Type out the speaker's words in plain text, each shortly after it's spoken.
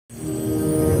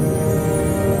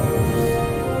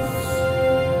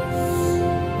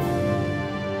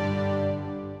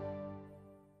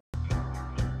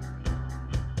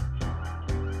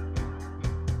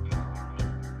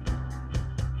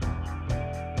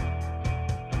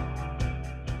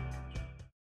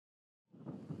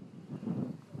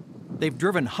They've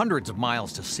driven hundreds of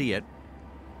miles to see it.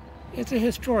 It's a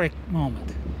historic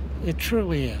moment. It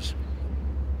truly is.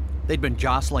 They'd been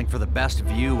jostling for the best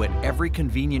view at every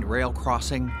convenient rail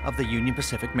crossing of the Union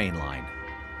Pacific Main Line.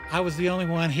 I was the only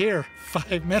one here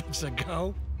 5 minutes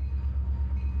ago.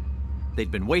 They'd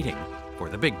been waiting for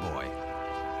the big boy.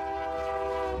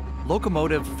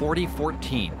 Locomotive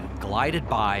 4014 glided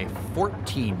by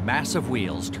 14 massive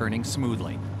wheels turning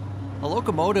smoothly. The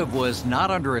locomotive was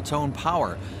not under its own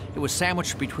power. It was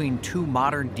sandwiched between two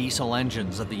modern diesel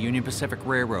engines of the Union Pacific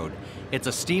Railroad. It's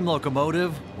a steam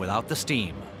locomotive without the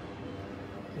steam.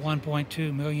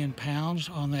 1.2 million pounds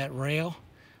on that rail,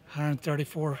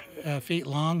 134 feet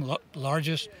long,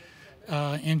 largest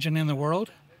engine in the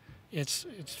world. It's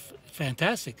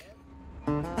fantastic.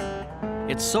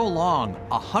 It's so long,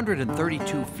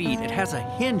 132 feet, it has a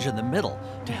hinge in the middle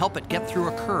to help it get through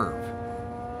a curve.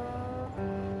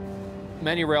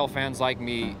 Many rail fans like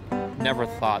me never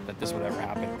thought that this would ever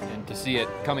happen. And to see it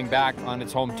coming back on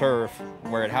its home turf,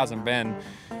 where it hasn't been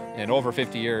in over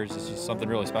 50 years, is just something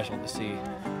really special to see.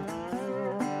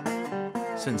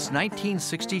 Since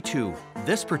 1962,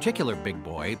 this particular big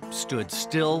boy stood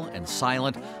still and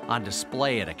silent on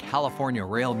display at a California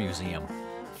rail museum.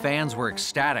 Fans were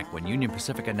ecstatic when Union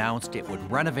Pacific announced it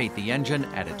would renovate the engine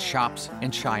at its shops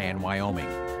in Cheyenne, Wyoming.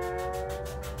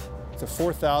 The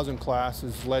 4000 class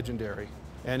is legendary,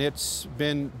 and it's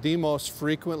been the most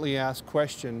frequently asked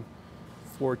question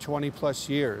for 20+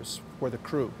 years for the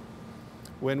crew.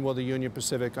 When will the Union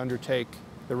Pacific undertake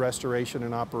the restoration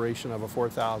and operation of a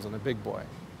 4000, a big boy?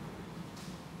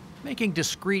 Making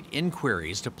discreet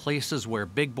inquiries to places where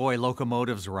big boy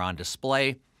locomotives were on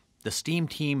display, the steam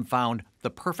team found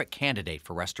the perfect candidate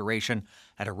for restoration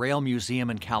at a rail museum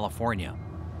in California.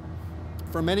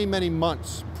 For many, many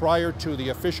months prior to the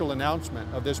official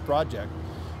announcement of this project,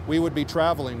 we would be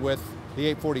traveling with the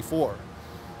 844,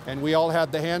 and we all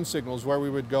had the hand signals where we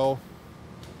would go.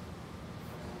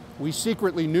 We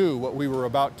secretly knew what we were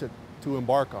about to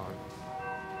embark on.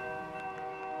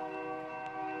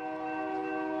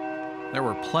 There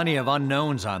were plenty of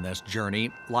unknowns on this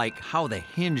journey, like how the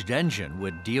hinged engine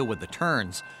would deal with the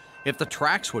turns, if the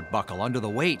tracks would buckle under the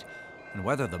weight, and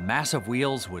whether the massive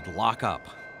wheels would lock up.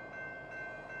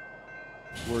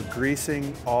 We're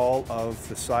greasing all of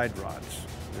the side rods.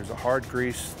 There's a hard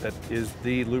grease that is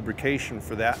the lubrication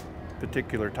for that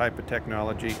particular type of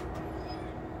technology.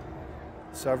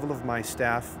 Several of my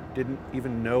staff didn't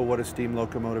even know what a steam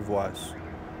locomotive was,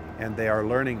 and they are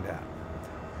learning that.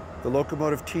 The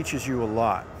locomotive teaches you a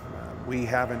lot. We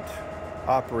haven't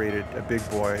operated a big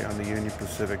boy on the Union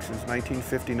Pacific since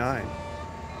 1959.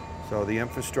 So the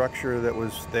infrastructure that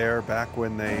was there back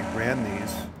when they ran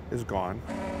these is gone.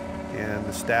 And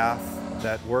the staff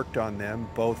that worked on them,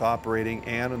 both operating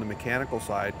and on the mechanical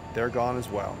side, they're gone as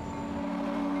well.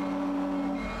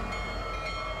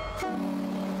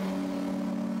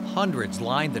 Hundreds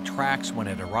lined the tracks when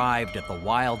it arrived at the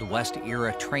Wild West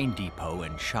era train depot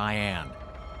in Cheyenne.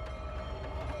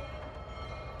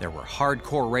 There were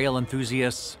hardcore rail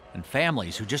enthusiasts and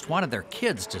families who just wanted their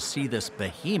kids to see this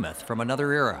behemoth from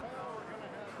another era.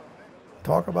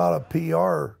 Talk about a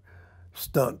PR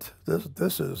stunt.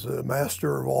 This is a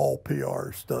master of all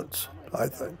PR stunts, I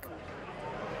think.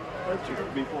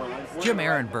 Jim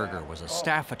Ehrenberger was a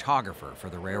staff photographer for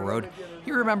the railroad.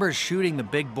 He remembers shooting the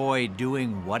big boy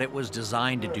doing what it was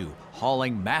designed to do,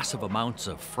 hauling massive amounts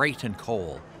of freight and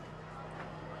coal.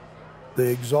 The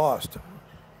exhaust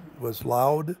was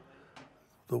loud,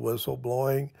 the whistle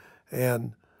blowing,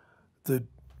 and the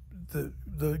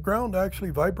ground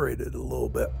actually vibrated a little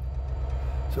bit.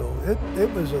 So it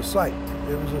was a sight.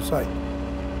 It was a sight.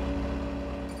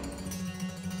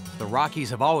 The Rockies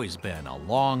have always been a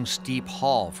long, steep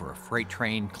haul for a freight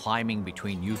train climbing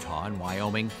between Utah and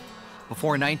Wyoming.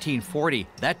 Before 1940,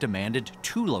 that demanded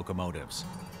 2 locomotives.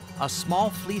 A small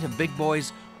fleet of big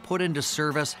boys put into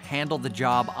service handled the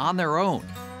job on their own,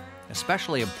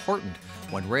 especially important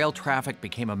when rail traffic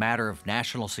became a matter of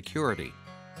national security.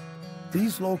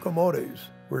 These locomotives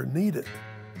were needed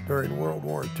during World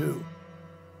War II.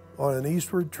 On an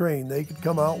eastward train, they could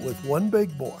come out with one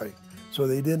big boy, so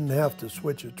they didn't have to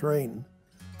switch a train.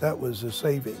 That was a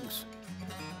savings.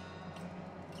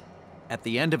 At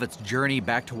the end of its journey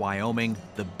back to Wyoming,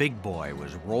 the big boy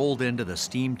was rolled into the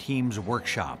steam team's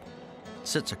workshop. It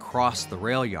sits across the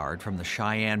rail yard from the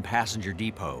Cheyenne passenger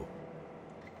depot.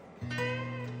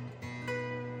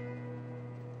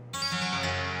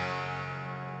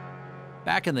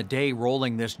 Back in the day,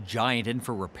 rolling this giant in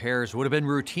for repairs would have been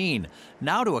routine.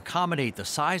 Now, to accommodate the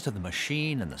size of the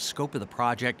machine and the scope of the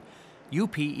project,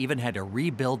 UP even had to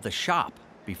rebuild the shop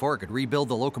before it could rebuild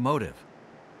the locomotive.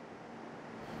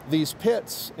 These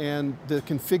pits and the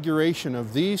configuration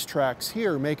of these tracks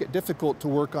here make it difficult to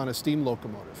work on a steam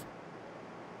locomotive.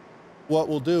 What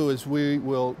we'll do is we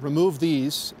will remove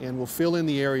these and we'll fill in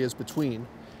the areas between,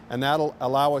 and that'll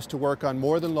allow us to work on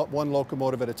more than one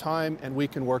locomotive at a time, and we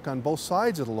can work on both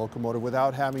sides of the locomotive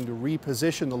without having to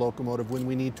reposition the locomotive when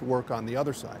we need to work on the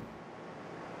other side.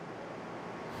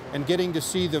 And getting to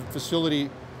see the facility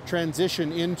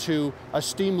transition into a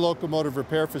steam locomotive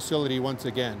repair facility once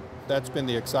again. That's been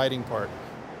the exciting part.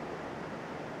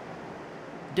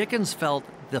 Dickens felt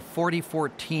the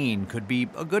 4014 could be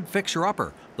a good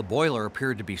fixer-upper. The boiler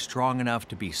appeared to be strong enough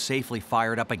to be safely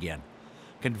fired up again.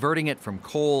 Converting it from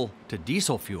coal to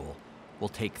diesel fuel will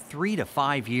take 3 to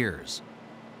 5 years.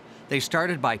 They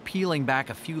started by peeling back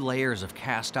a few layers of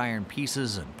cast iron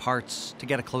pieces and parts to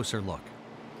get a closer look.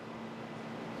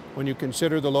 When you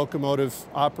consider the locomotive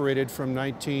operated from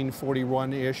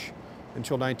 1941-ish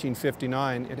until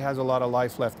 1959, it has a lot of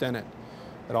life left in it.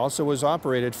 It also was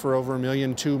operated for over 1.2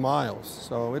 million miles,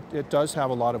 so it does have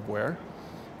a lot of wear,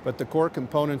 but the core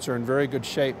components are in very good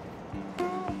shape.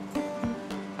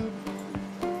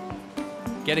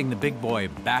 Getting the big boy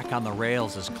back on the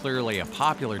rails is clearly a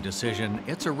popular decision.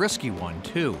 It's a risky one,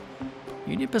 too.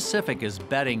 Union Pacific is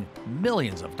betting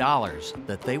millions of dollars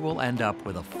that they will end up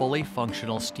with a fully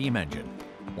functional steam engine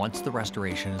once the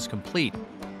restoration is complete.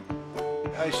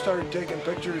 I started taking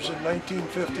pictures in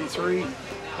 1953,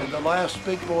 and the last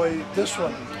big boy, this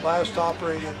one, last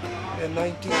operated in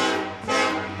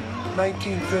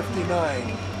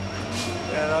 1959,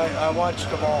 and I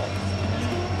watched them all.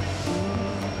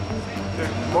 They're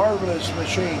a marvelous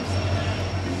machine.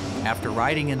 After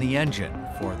riding in the engine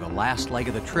for the last leg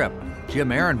of the trip, Jim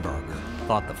Ehrenberger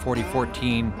thought the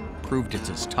 4014 proved it's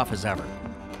as tough as ever.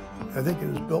 I think it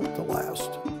was built to last.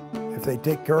 If they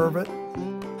take care of it,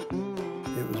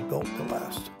 it was built to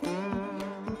last.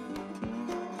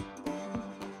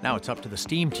 Now it's up to the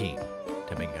steam team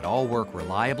to make it all work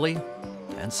reliably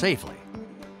and safely.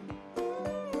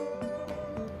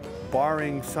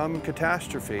 Barring some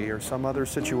catastrophe or some other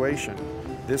situation,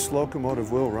 this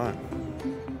locomotive will run.